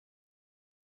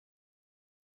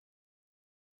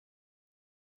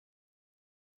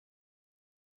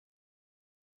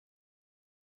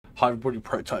Hi everybody,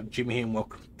 Prototype Jimmy here and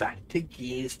welcome back to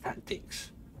Gears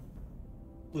Tactics.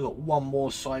 We've got one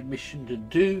more side mission to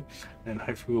do and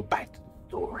hopefully we're back to the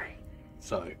story.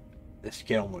 So let's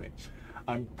get on with it.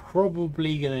 I'm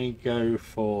probably going to go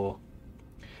for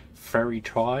Ferry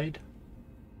Tried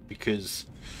because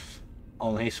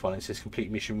on this one it says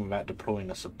complete mission without deploying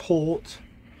a support.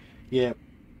 Yeah,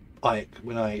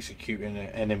 when I execute an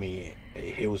enemy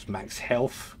it heals max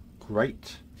health,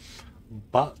 great,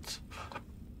 but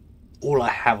all I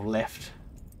have left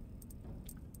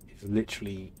is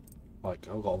literally, like,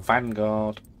 I've got a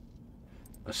Vanguard,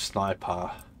 a Sniper,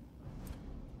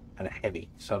 and a Heavy.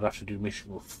 So I'd have to do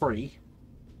mission with 3.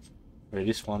 Where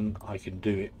this one, I can do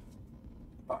it.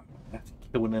 But I have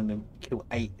to kill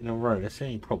 8 in a row. That's the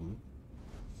only problem.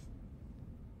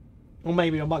 Or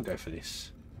maybe I might go for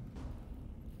this.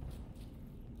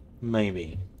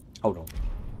 Maybe. Hold on.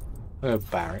 I'll go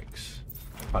barracks.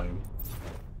 Home.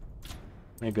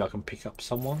 Maybe I can pick up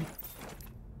someone.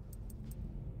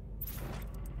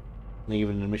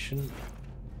 Leaving the mission.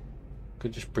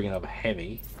 Could just bring another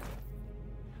Heavy.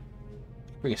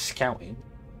 Bring a Scout in.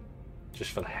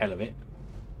 Just for the hell of it.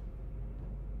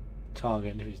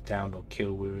 Target if he's downed or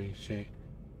killed with shoot.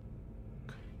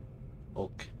 Or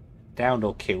downed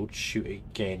or killed, shoot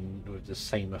again with the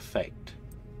same effect.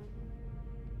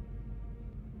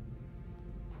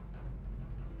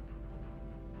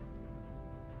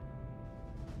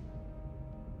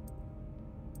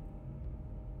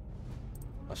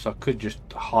 So I could just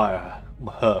hire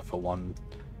her for one.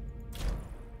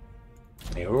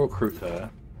 Yeah, we'll recruit her,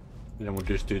 and then we'll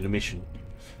just do the mission.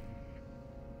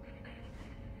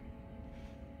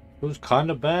 It was kind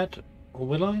of bad, or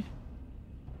will I?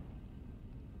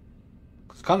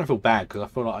 I kind of feel bad because I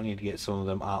feel like I need to get some of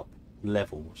them up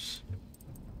levels.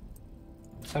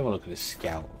 Let's have a look at this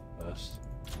scout first.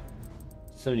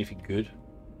 Is there anything good?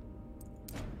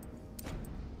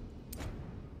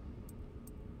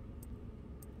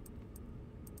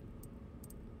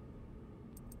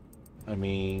 I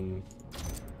mean,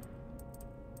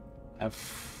 I have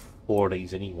 4 of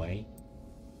these anyway.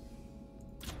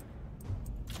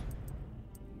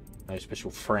 No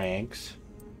special frags.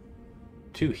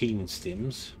 2 healing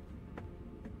stims.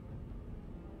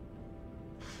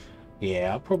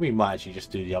 Yeah, I probably might actually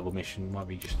just do the other mission. Might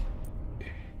be just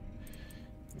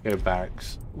go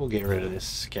barracks. We'll get rid of this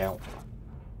scout.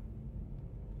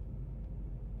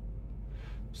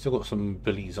 Still got some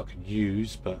abilities I could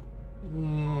use, but.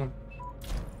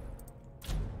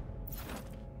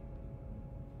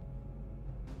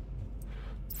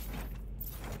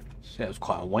 So that was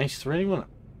quite a waste, really, wasn't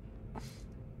it?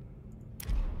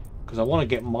 Because I want to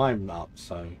get mine up,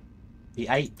 so the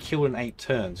 8 kill in 8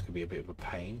 turns could be a bit of a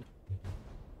pain.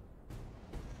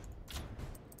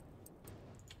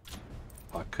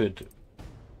 I could,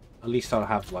 at least I'll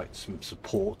have like some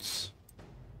supports.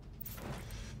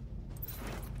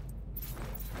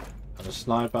 And a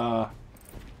Sniper.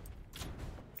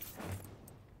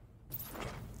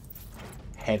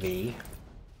 Heavy.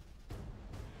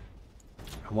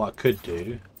 And what I could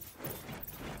do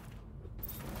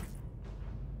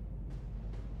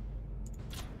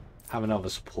have another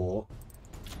support,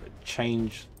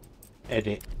 change,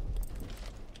 edit,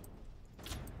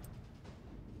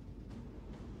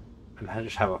 and I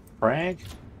just have a frag.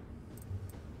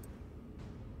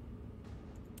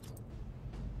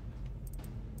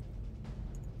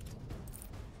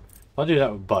 I'll do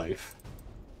that with both.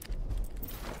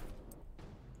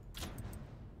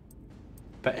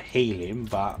 Better healing,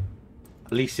 but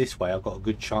at least this way I've got a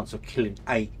good chance of killing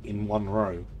 8 in one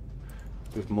row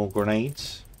with more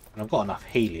grenades. And I've got enough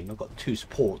healing. I've got 2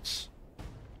 supports.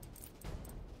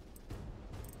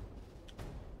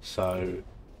 So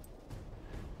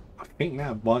I think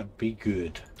that might be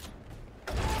good.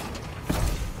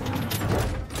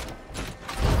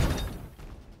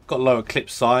 Got lower clip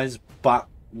size, but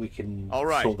we can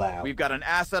sort that out. We've got an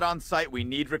asset on site we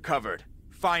need recovered.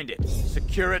 Find it,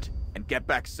 secure it, and get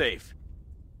back safe.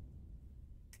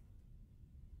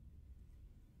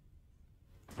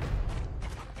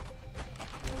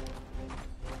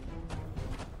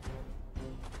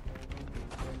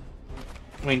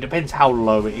 I mean, depends how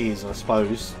low it is, I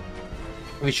suppose.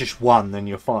 If it's just 1, then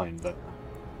you're fine, but...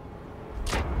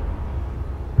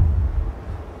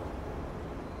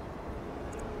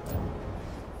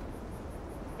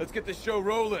 Let's get the show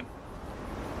rolling.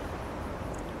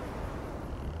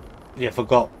 Yeah, I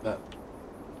forgot that.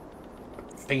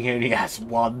 I think he only has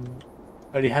 1.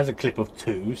 Only has a clip of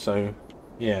 2, so...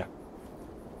 Yeah.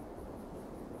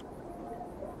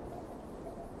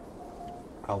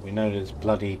 Oh, we know there's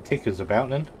bloody tickers about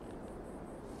then.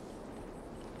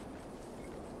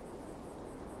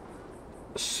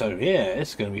 So yeah,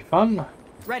 it's going to be fun.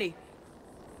 Ready.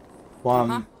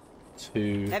 1,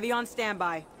 2. Heavy on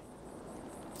standby.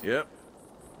 Yep.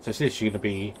 So it's literally going to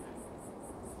be.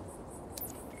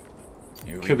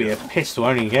 Here we Could be go. a pistol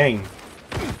only game.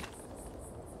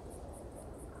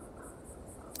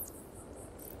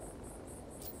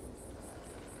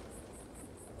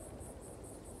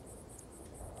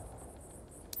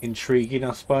 Intriguing,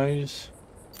 I suppose.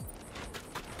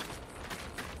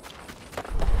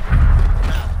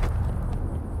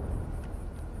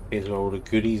 Here's where all the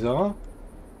goodies are.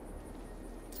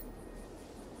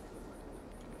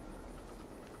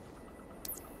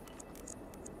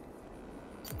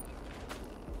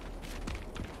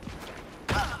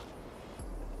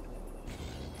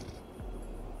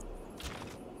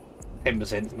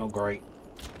 %, not great.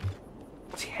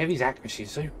 See, Heavy's accuracy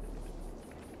is so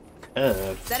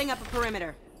curved. Setting up a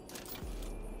perimeter.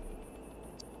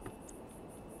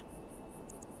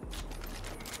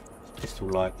 Pistol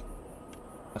like.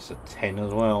 That's a 10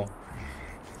 as well.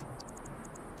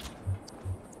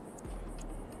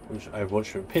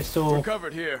 Overwatch with pistol. We're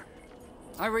covered here.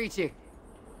 I reach you.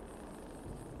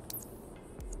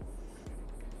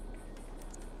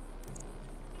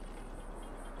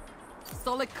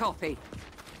 Solid copy.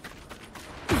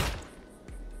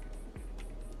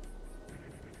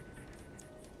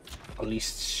 At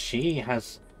least she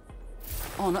has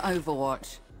On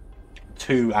Overwatch.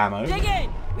 2 ammo. Dig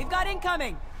in! We've got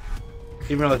incoming!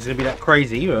 Didn't realise it was going to be that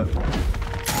crazy, but... They're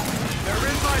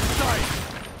in my sight.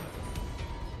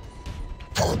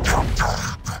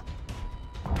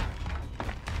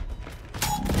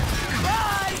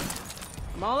 Bye!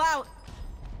 I'm all out.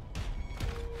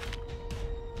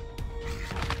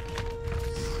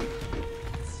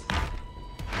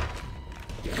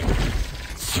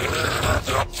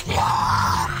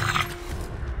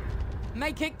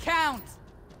 Make it count!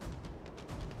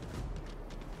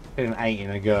 Hit an 8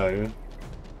 in a go.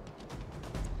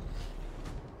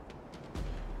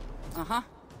 Uh-huh.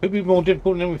 Could be more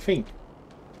difficult than we think.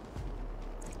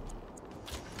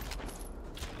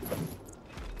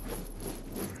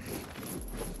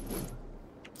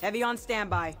 Heavy on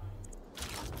standby.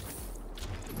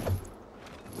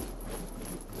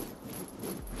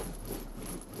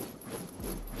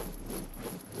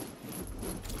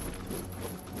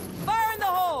 Fire in the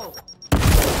hole!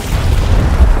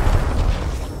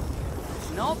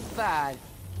 Not bad.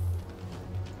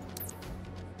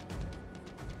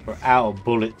 We're out of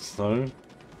bullets, though.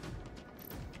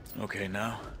 Okay,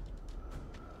 now.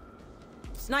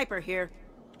 Sniper here.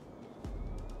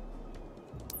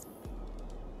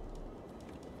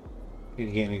 Need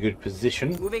to get in a good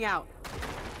position. Moving out.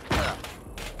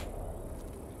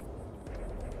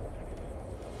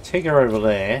 Take her over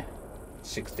there.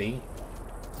 60.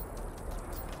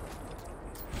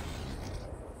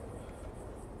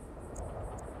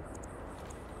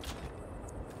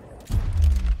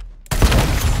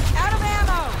 Out of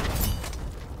ammo!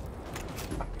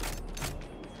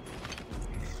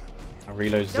 I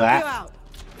reload Don't you that. out.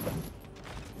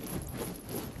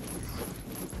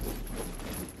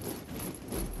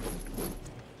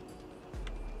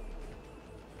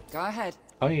 Go ahead.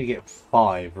 I need to get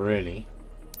 5, really.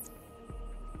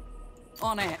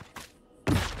 On it.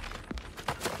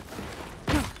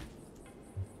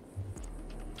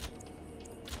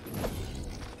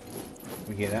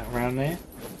 We get that around there.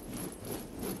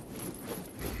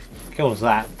 Kills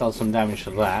that, does some damage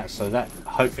to that, so that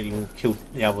hopefully will kill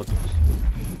the other.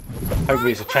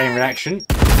 Hopefully it's a chain reaction.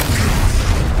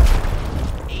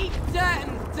 Eat dirt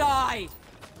and die!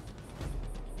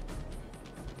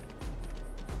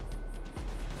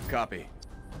 Copy.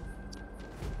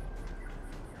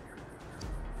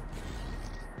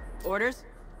 Orders?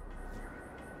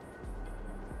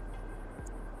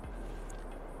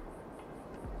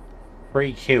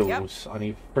 Three kills. Yep. I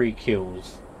need 3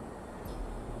 kills.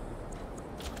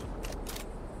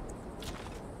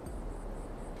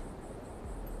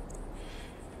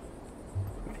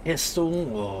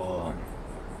 Pistol. Oh.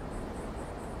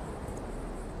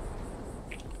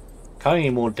 Can't any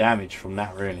more damage from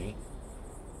that, really.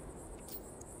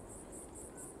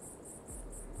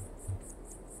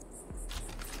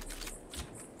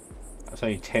 That's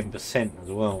only 10% as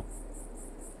well.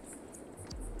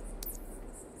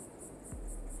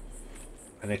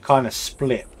 And they're kind of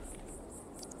split.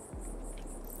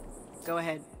 Go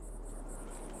ahead.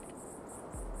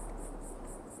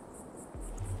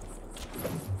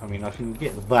 I mean, I can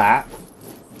get that.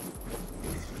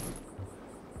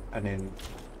 And then,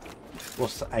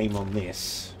 what's the aim on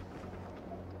this?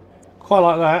 Quite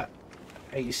like that.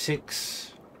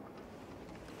 86.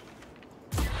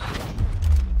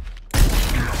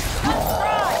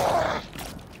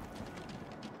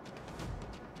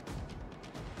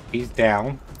 He's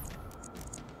down.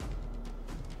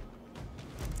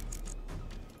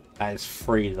 That is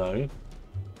 3 though.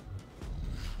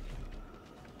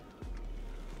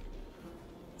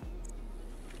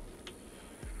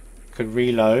 Could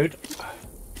reload.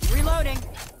 Reloading.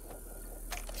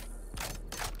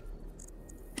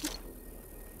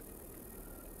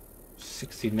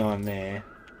 $69 there.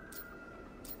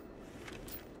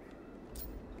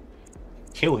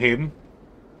 Kill him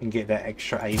and get that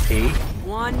extra AP.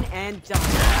 One and done.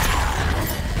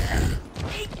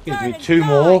 Gives me 2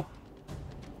 more.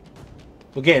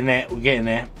 We're getting there. We're getting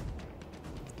there.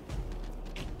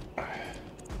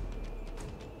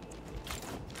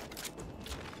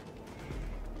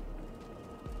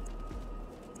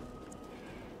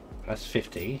 That's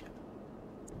 50.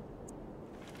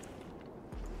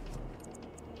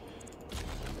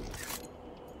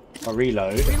 I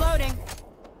reload. Reloading.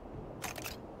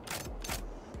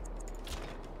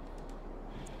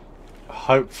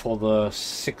 Hope for the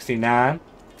 69.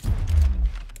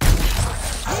 Need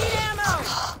ammo.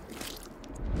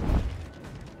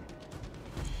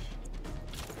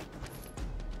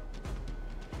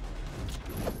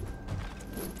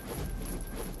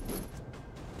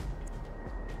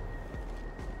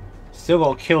 Still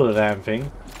got to kill the damn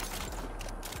thing.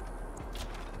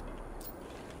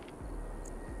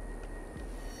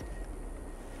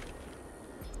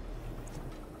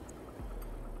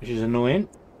 Which is annoying.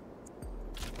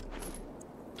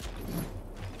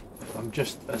 I'm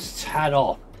just a tad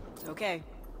off. Okay.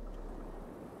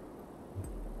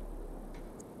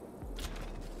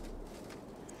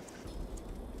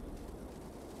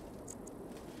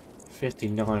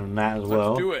 $59 on that as well.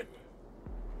 Let's do it.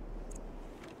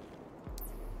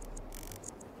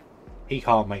 He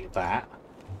can't make that.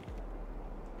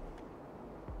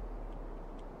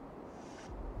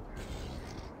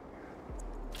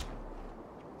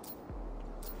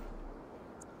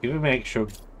 Give him extra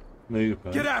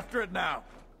movement. Get after it now.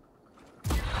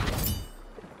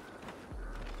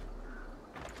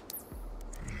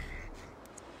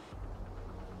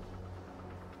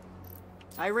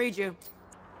 I read you.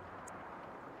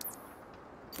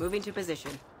 Moving to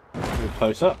position. Move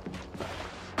close up.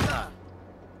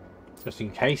 Just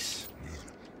in case.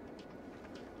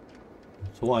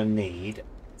 So what I need.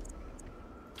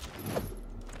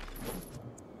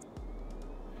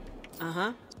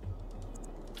 Uh-huh.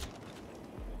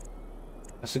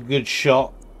 That's a good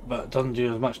shot, but it doesn't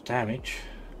do as much damage.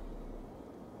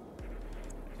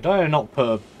 Did I not put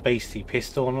a beastly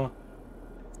pistol on her?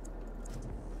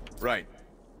 Right.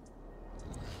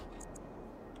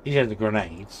 He has a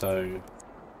grenade, so...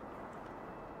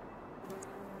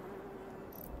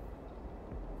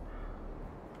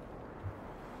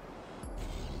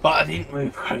 But I didn't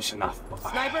move close enough.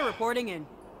 Sniper reporting in.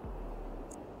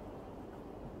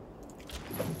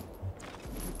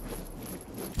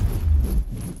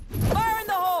 Fire in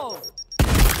the hole!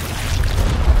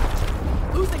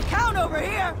 Losing count over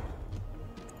here!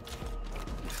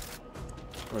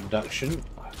 Reduction.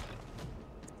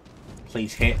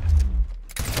 Please hit.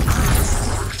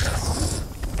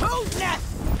 Who's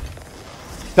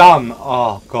next? Done!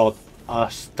 Oh god,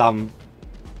 that's done.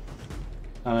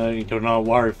 I don't need to not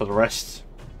worry for the rest.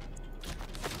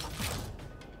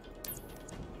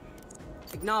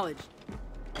 Acknowledged.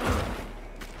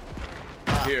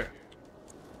 Here.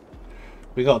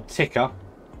 We got a ticker.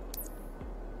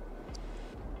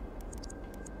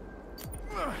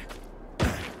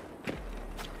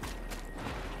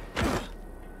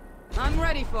 I'm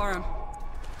ready for him.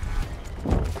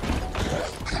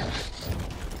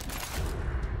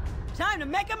 Time to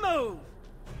make a move.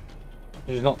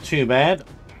 Which is not too bad.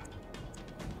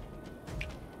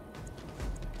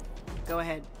 Go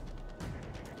ahead.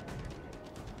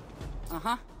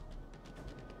 Uh-huh.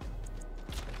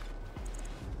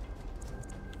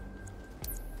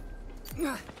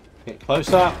 Get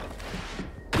closer.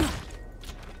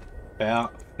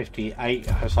 About 58,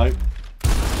 I hope.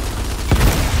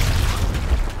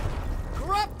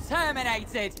 Corrupt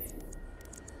terminated.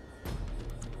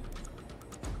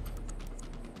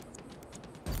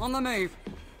 On the move.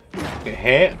 Get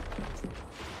hit.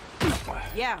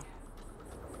 Yeah.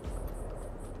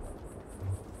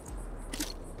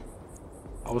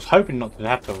 I was hoping not to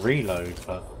have to reload,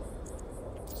 but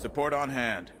Support on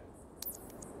hand.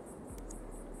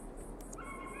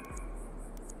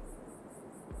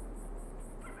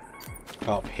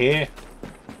 go up here.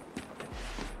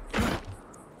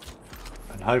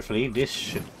 And hopefully this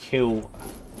should kill.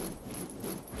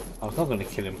 I was not going to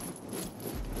kill him.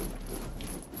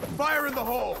 Fire in the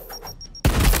hole.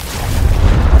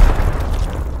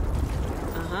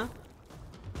 Uh-huh.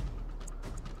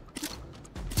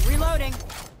 Reloading.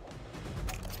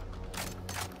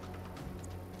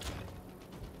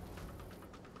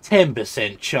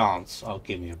 10% chance. Oh,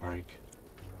 give me a break.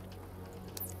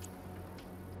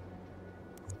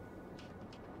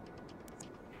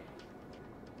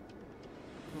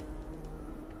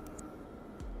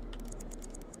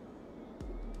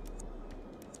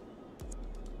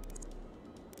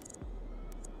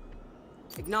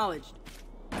 Acknowledged.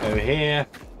 Over here.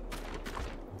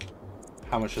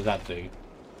 How much does that do?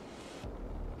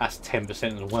 That's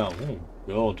 10% as well. Oh,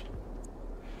 God.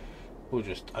 We'll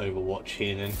just overwatch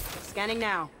here then. Scanning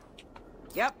now.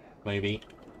 Yep. Maybe.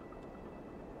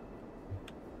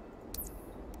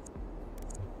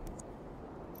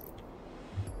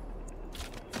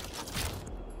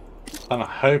 I'm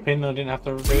hoping I didn't have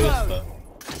to do this, but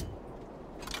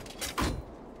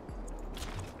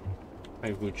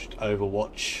maybe we'll just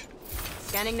overwatch.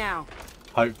 Scanning now.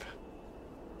 Hope.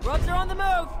 Grubs are on the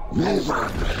move.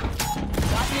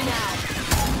 Got you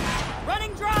now.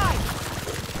 Running dry.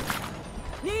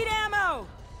 Need ammo.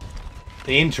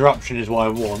 The interruption is what I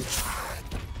want.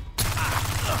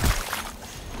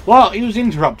 What? He was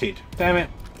interrupted. Damn it.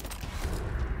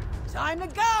 Time to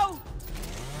go.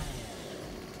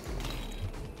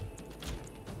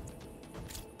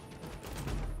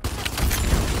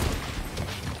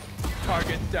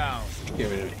 Target down.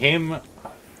 Get rid of him.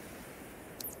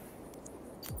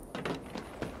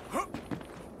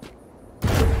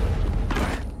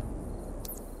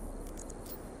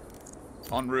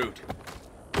 En route.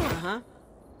 Uh-huh.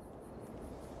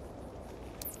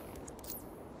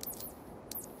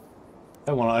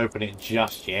 Don't want to open it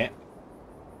just yet.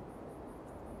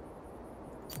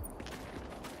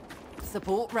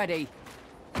 Support ready.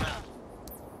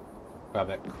 Grab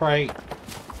that crate.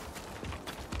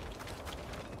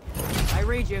 I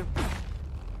read you.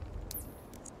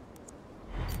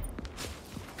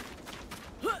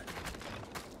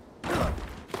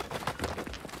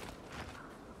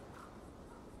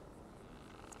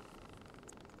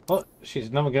 What? She's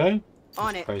another go?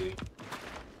 On it. Crazy.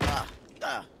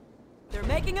 They're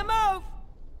making a move.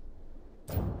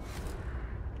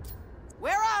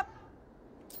 We're up.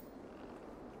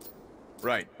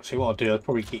 Right. See what I'll do, I'll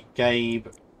probably get Gabe.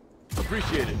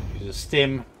 Appreciate it. Use a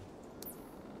stim.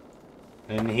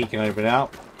 And he can open it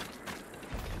out.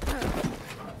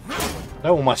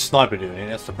 Don't want my sniper doing it,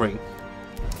 that's the point.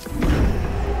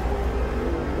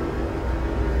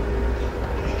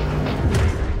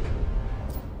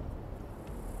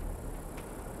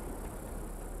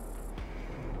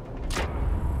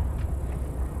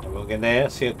 We'll get there,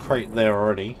 see a crate there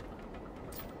already.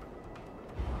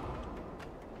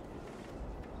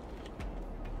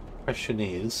 Question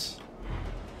is,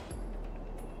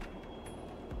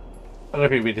 I don't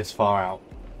think it'll be this far out.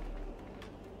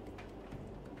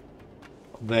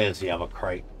 There's the other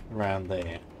crate around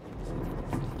there.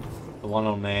 The one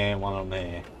on there, one on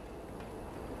there.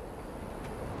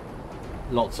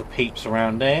 Lots of peeps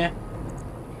around there.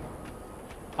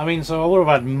 I mean, so I would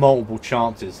have had multiple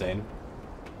chances then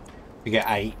to get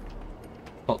 8.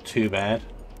 Not too bad.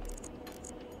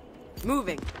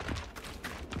 Moving.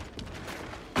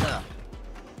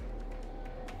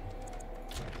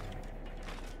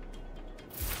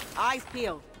 Eyes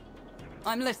peeled.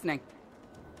 I'm listening.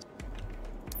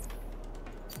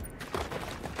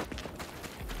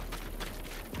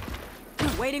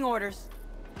 Waiting orders.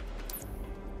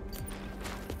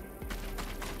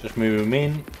 Just move him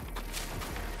in.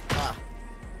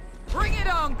 Bring it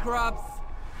on, Grubs.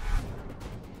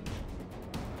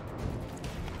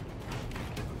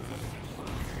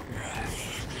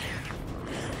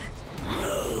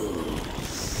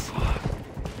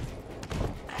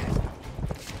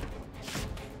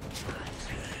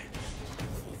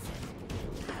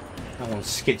 That one's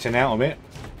skitching out a bit.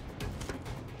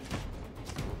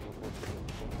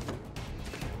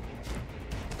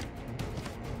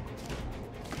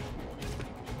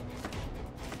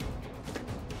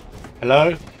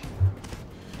 Hello?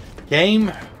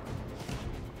 Game?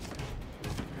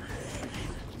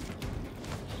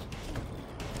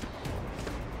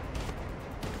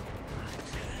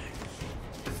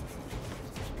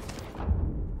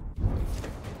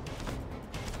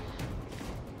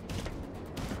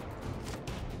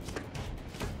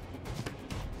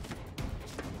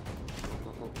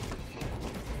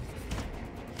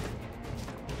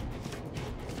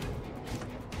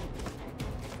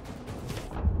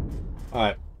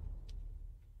 Alright.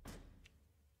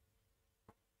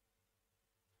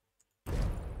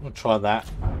 We'll try that.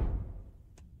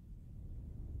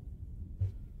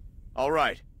 All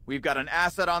right. We've got an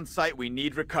asset on site we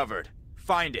need recovered.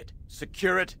 Find it,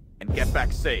 secure it, and get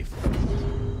back safe.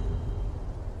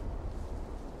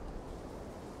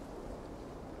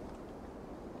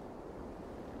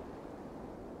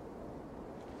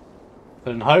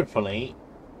 Then hopefully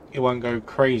it won't go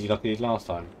crazy like it did last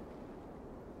time.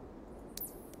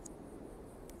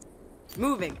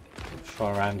 Moving.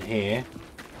 Try around here.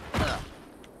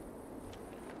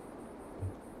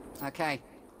 Okay.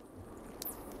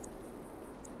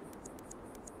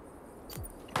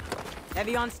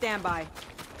 Heavy on standby.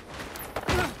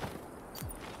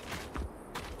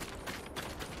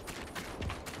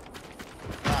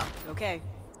 Okay.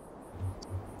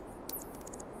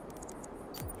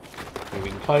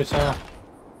 Moving closer.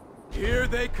 Here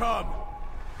they come.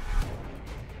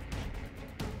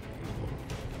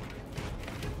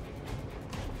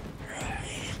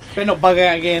 Better not bug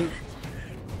out again.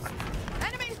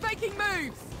 Enemies making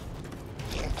moves.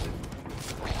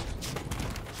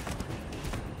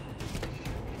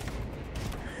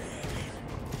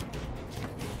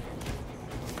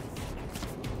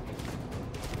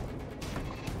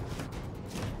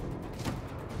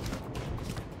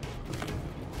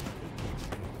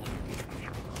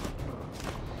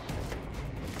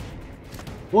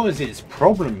 What is its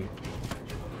problem?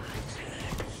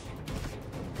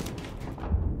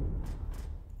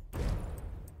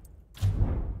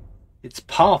 Its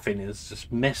pathing is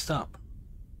just messed up.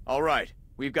 All right,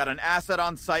 we've got an asset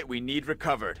on site we need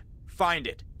recovered. Find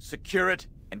it, secure it,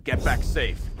 and get back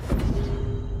safe.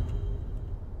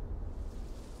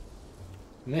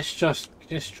 Let's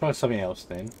try something else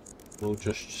then. We'll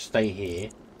just stay here.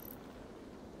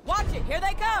 Watch it. Here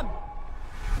they come.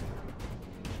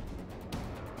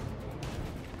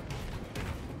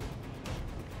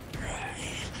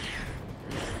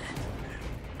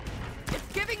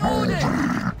 It's giving orders.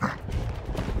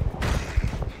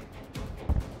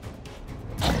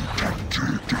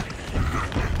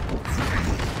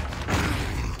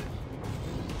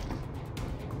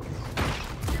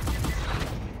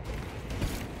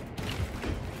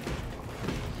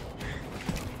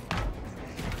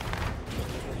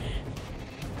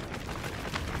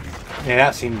 Yeah,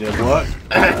 that seemed to have worked.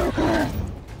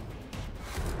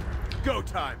 Go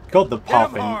time. God, the Hit 'em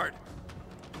pathing. hard.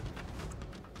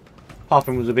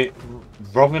 Pathing was a bit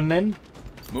wrong then.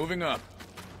 Moving up.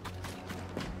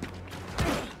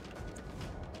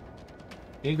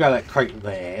 You got that crate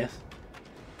there.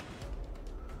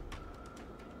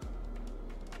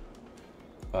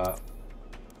 But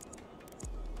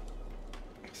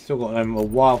still got them a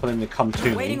while for them to come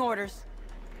to Waiting me. orders.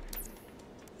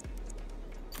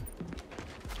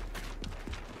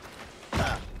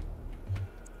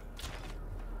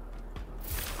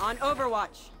 On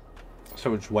Overwatch. So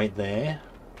we'll just wait there.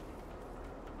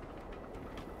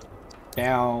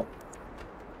 Now,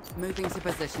 Moving to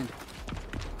position.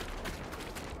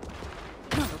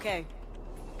 Okay.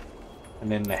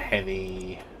 and then the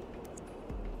heavy.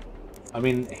 I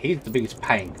mean, he's the biggest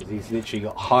pain because he's literally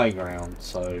got high ground,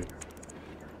 so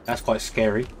that's quite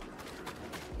scary.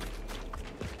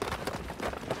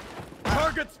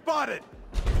 Target spotted.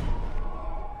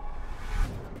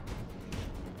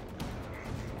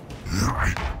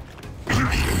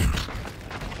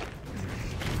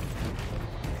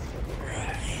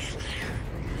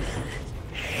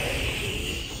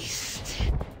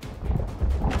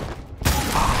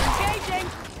 Engaging.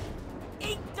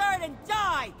 Eat dirt and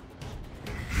die.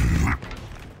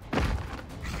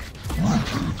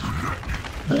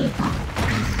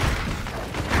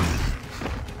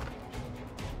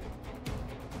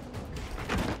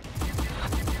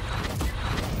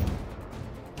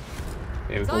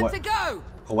 There we go. Time to go.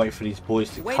 I'll wait for these boys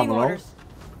to Waiting come along. orders.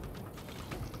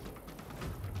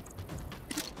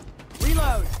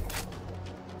 Reload.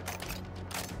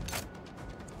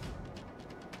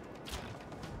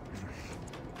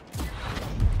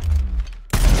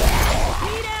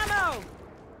 Need ammo.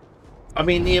 I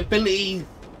mean, the ability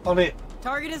on it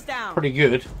Target is down. pretty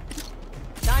good.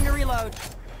 Time to reload.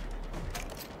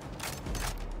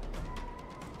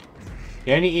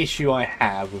 The only issue I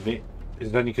have with it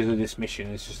is only because of this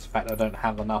mission. It's just the fact I don't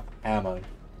have enough ammo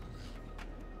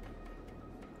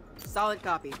Solid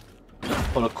copy.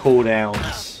 for the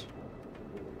cooldowns.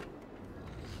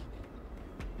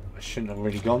 I shouldn't have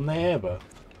really gone there, but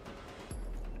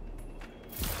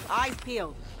Eyes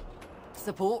peeled.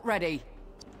 Support ready.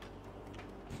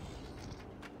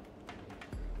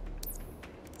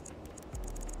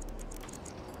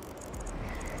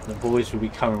 the boys will be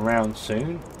coming around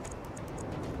soon.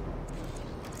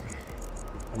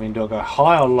 I mean, do I go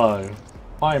high or low?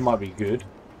 High might be good.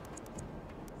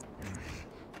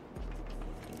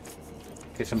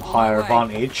 Get some higher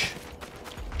advantage.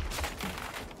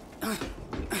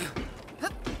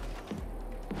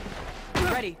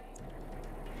 Ready.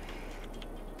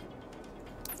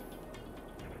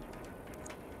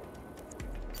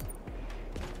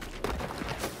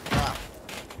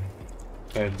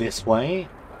 Go this way.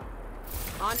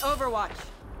 On Overwatch.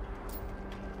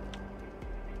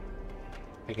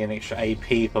 Again, extra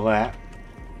AP for that.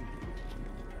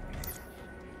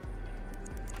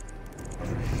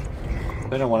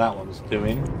 Don't know what that one's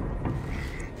doing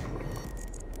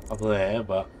up there,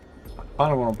 but I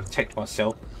kind of want to protect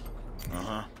myself.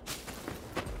 Uh-huh.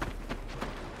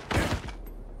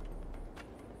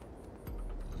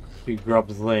 Few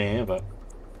grubs there, but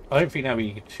I don't think that'll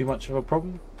be too much of a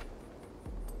problem.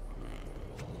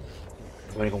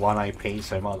 I've only got 1 AP,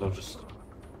 so I might as well just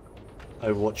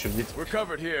overwatch him. We're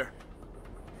covered here.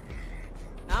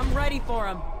 I'm ready for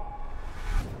him.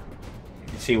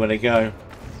 See where they go.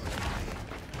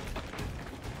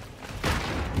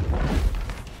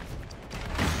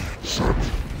 Watch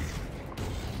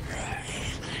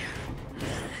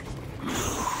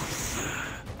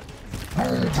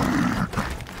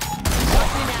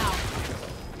me now.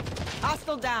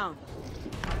 Hostile down.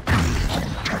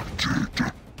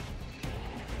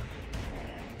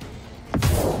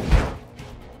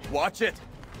 Watch it!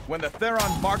 When the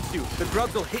Theron marks you, the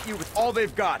grubs will hit you with all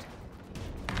they've got.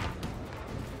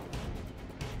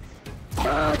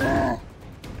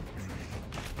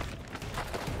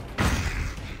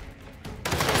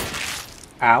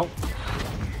 Ow.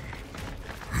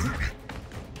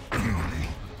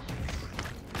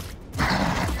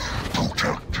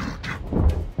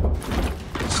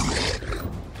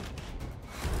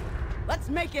 Let's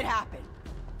make it happen.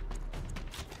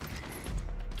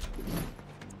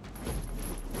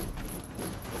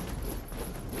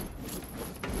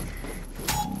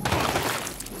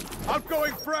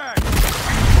 Outgoing frag!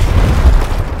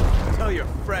 Tell your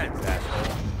friends,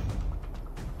 asshole.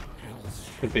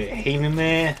 A bit of healing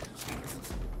there.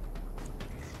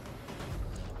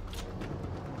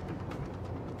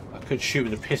 I could shoot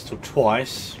with a pistol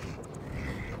twice.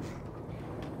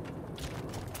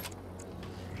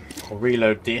 I'll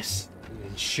reload this and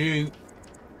then shoot.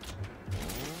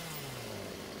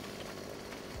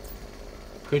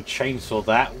 I could chainsaw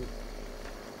that.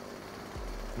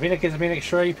 I think that gives me an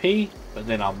extra AP, but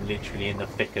then I'm literally in the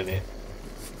thick of it.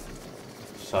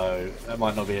 So that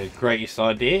might not be the greatest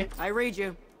idea. I read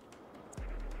you.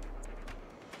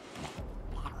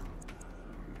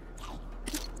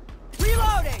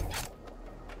 Reloading.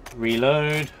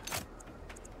 Reload.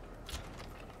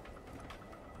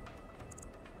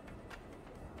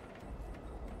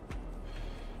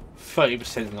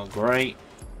 %'s not great.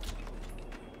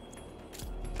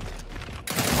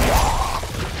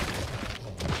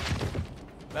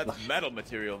 That's metal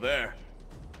material there.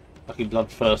 Lucky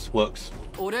Blood First works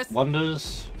Orders.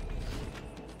 wonders.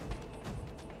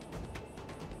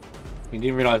 I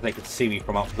didn't realise they could see me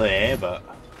from up there, but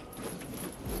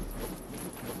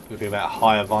could be about a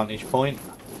higher vantage point.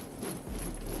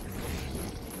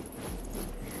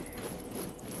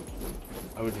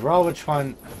 I would rather try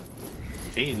and...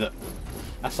 Gee, look,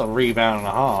 that's a rebound and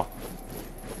a half.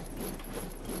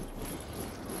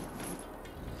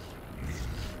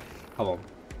 Come on.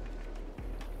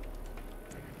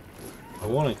 I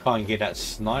want to kind of get that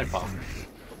sniper.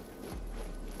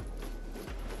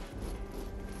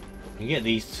 You get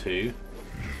these two.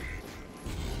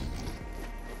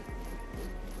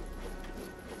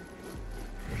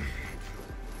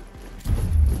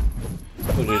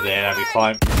 We'll do there, that'll be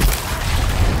fine.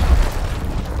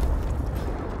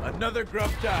 Another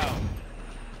grub down.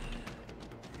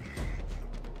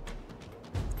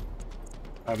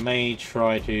 I may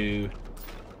try to...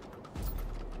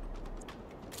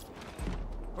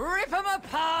 Rip them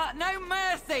apart. No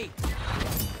mercy.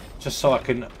 just so I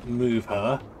can move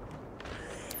her.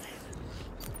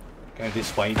 Go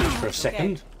this way just for a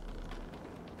second.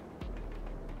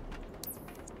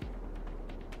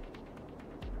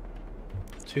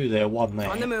 Two there, one there.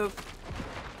 On the move.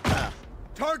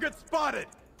 Target spotted.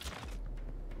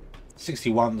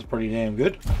 61's pretty damn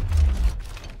good.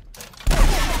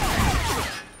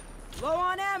 Low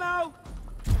on ammo.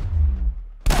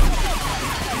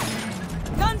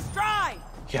 Guns dry.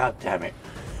 God damn it.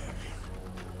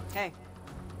 Hey.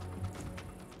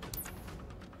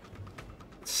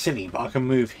 Silly, but I can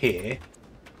move here.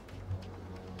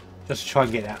 Just to try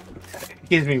and get that. It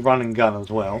gives me run and gun as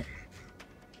well.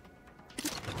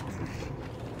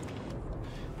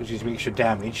 Which is extra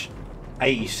damage.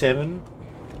 87.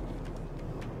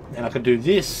 And I can do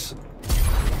this.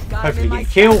 Hopefully get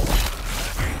killed.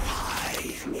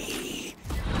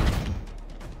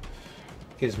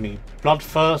 Gives me blood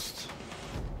first.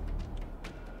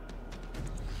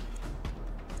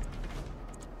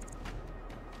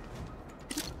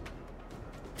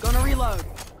 Gonna reload.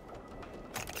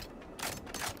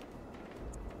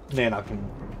 Then I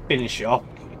can finish it off.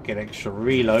 Get extra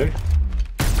reload.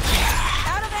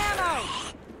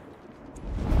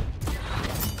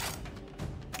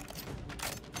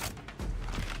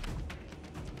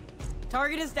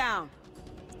 Target is down.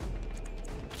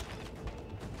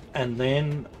 And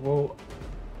then, well,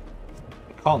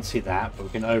 I can't see that, but we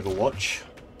can overwatch.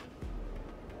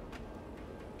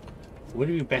 Would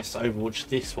it be best to overwatch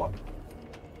this one?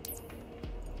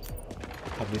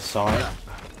 On this side.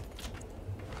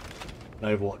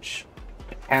 And overwatch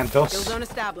Kill Cantos. zone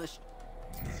established.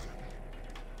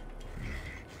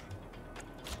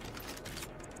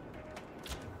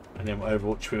 And then we'll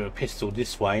overwatch with a pistol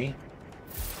this way.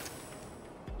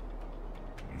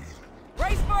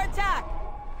 Brace for attack.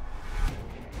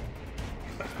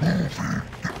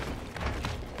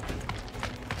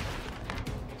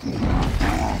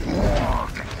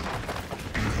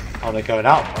 Oh, they're going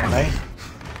up, aren't they?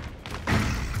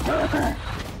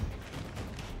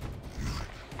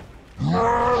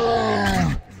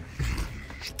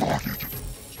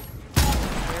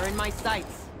 They're in my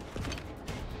sights.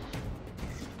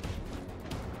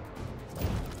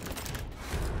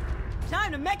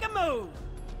 Time to make a move.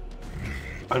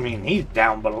 I mean, he's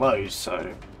down below,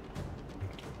 so...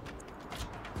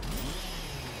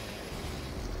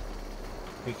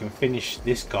 we can finish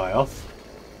this guy off.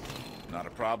 Not a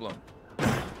problem.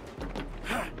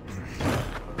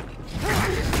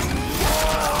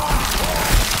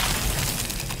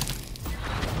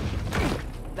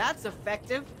 That's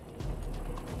effective.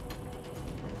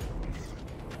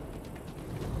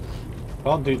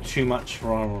 Can't do too much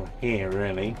from here,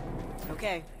 really.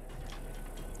 Okay.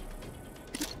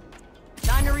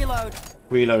 Time to reload.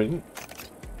 Reloading.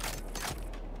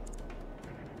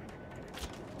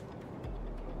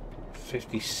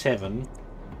 $57.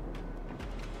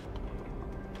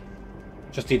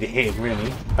 Just need to hit him, really.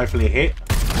 Hopefully a hit.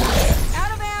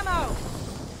 Out of ammo.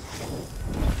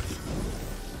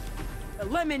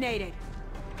 Eliminated.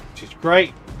 Which is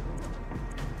great.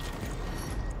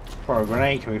 Throw a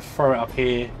grenade. Can we throw it up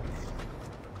here?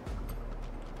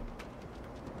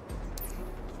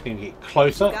 Gonna get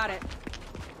closer. Got it.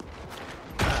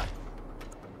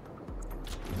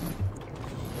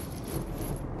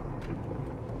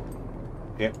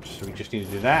 Yep, so we just need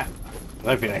to do that. I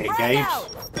don't think I hit Frag Gabe's. out.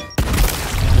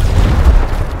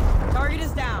 Target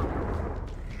is down.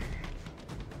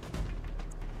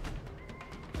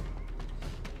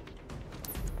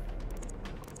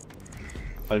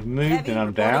 I've moved Heavy and I'm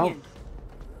reporting down. in.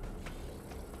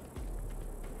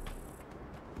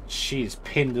 She's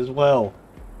pinned as well.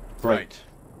 Great.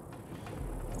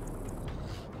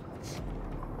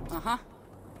 Uh-huh.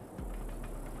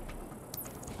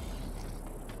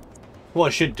 What I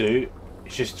should do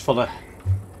is just for the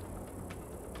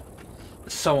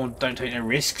someone don't take no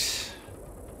risks.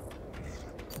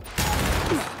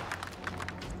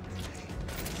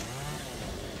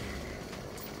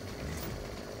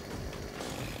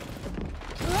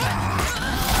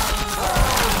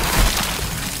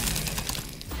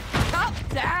 Top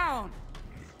down.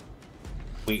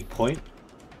 Weak point.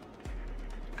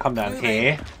 Come down Moving.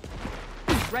 here.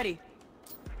 Ready.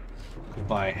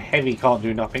 My heavy can't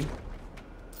do nothing.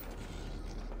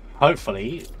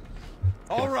 Hopefully,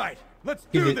 All right, let's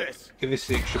give do it, this. give this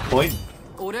the extra point.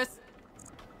 Orders.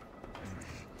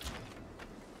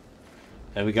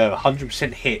 There we go.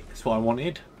 100% hit. That's what I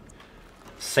wanted.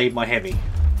 Save my heavy.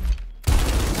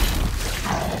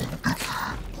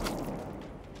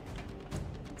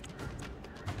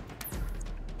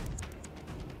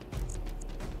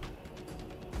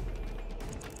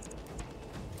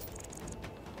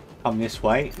 Come this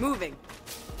way. Moving.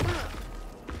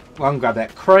 One, grab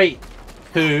that crate.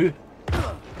 Two,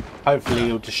 hopefully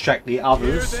you'll distract the Here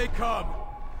others. they come.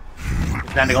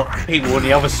 Now they got people on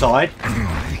the other side.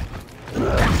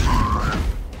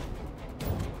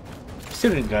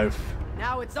 Still didn't go.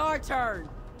 Now it's our turn.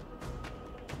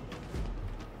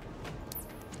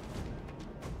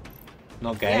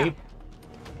 Not Gabe.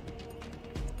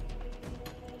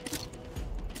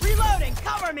 Reloading.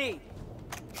 Cover me.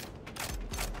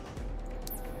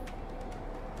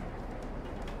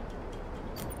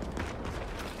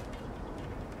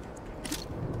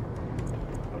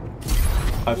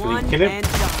 Hopefully One kill him. and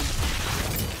done.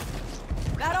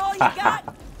 That all you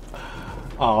got?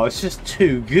 Oh, it's just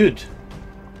too good.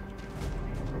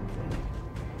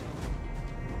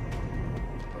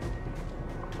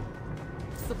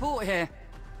 Support here.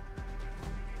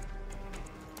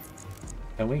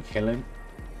 Can we kill him?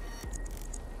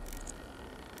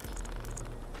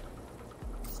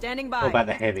 Standing by. What about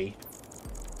the heavy?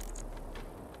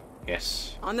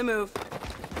 Yes. On the move.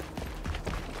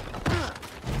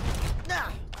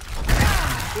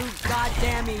 Too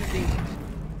goddamn easy.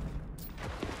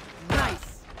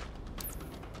 Nice.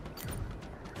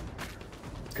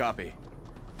 Copy.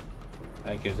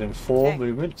 That gives him 4 Okay.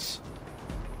 movements.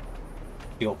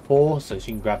 You got 4, so you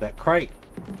can grab that crate.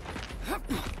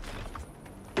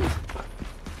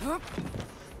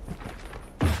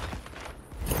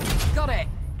 Got it.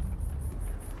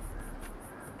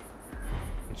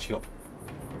 And she got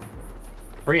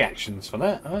 3 actions for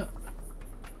that, huh?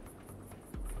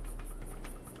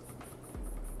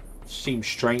 Seems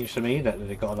strange to me that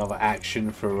they got another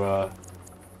action for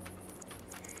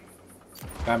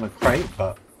Bam and crate,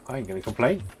 but I ain't gonna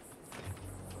complain.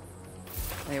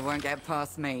 They won't get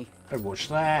past me. I watch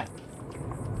that.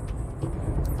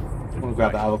 I'm gonna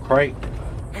grab that other crate.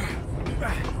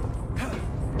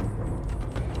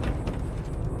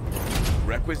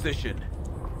 Requisition.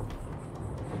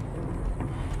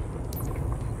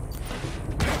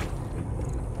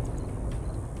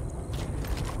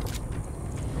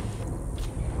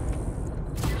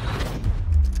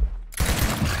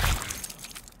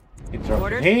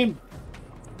 Interrupting him.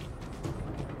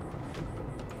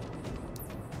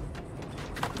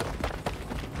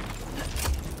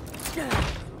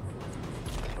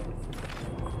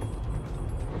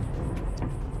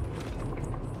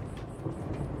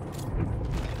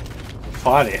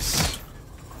 Fire this.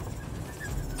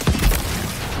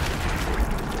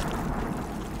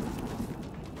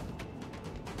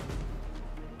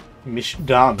 Mission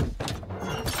done.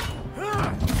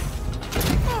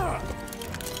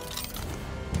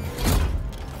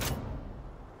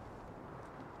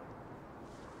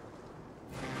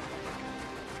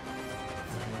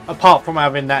 Apart from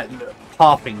having that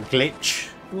harping glitch,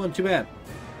 it wasn't too bad.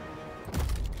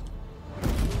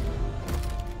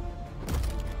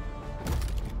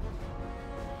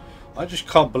 I just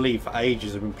can't believe for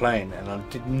ages I've been playing and I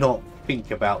did not think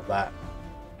about that.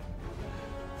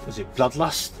 Was it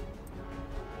Bloodlust?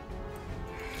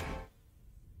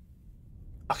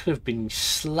 I could have been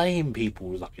slaying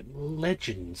people like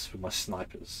legends with my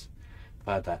snipers if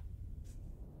I had that.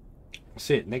 That's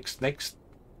it. Next.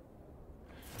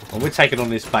 Well, we're taking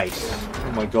on this base.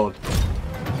 Oh my god.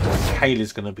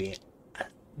 Kayla's going to be a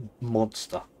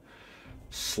monster.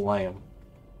 Slay him.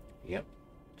 Yep.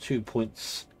 2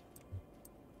 points.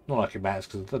 Not like it matters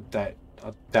because I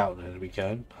doubt that we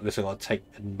can. Unless I've got to take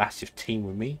a massive team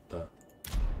with me, but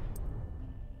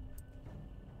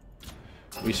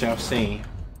we shall see.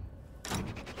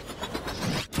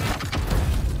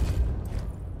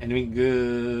 Anything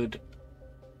good?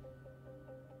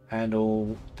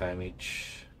 Handle,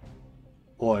 damage,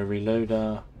 auto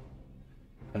reloader,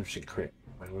 100% crit.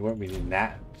 Well, we won't be doing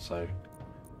that, so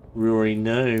we already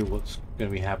know what's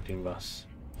going to be happening with us.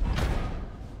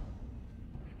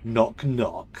 Knock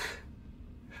knock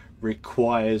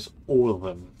requires all of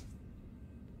them.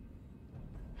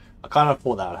 I kind of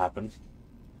thought that would happen.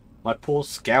 My poor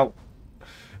scout.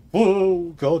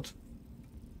 Whoa, God.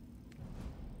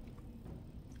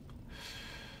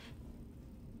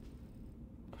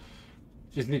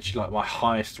 She's literally like my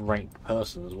highest ranked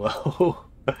person as well.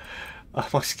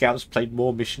 My scouts played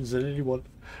more missions than anyone.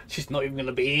 She's not even going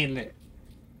to be in it.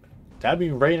 Damn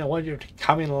you, Raina, why did you have to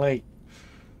come in late?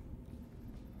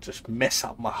 Just mess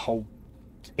up my whole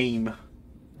team.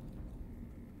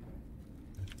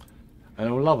 And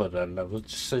I'll love her then,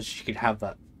 just so she could have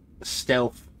that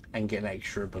stealth and get an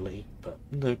extra ability, but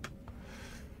nope.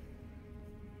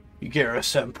 You get her at a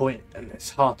certain point and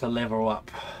it's hard to level up.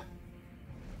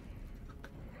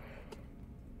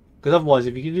 Because otherwise,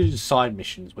 if you could do side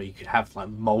missions where you could have like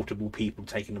multiple people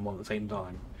taking them on at the same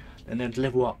time, then they'd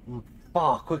level up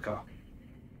far quicker.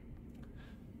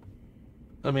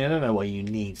 I mean, I don't know why you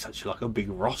need such like a big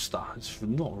roster. It's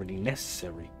not really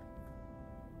necessary.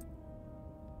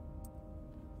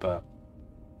 But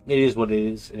it is what it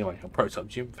is. Anyway, I'm Prototype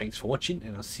Jim. Thanks for watching,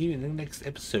 and I'll see you in the next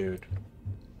episode.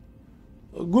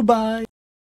 Goodbye.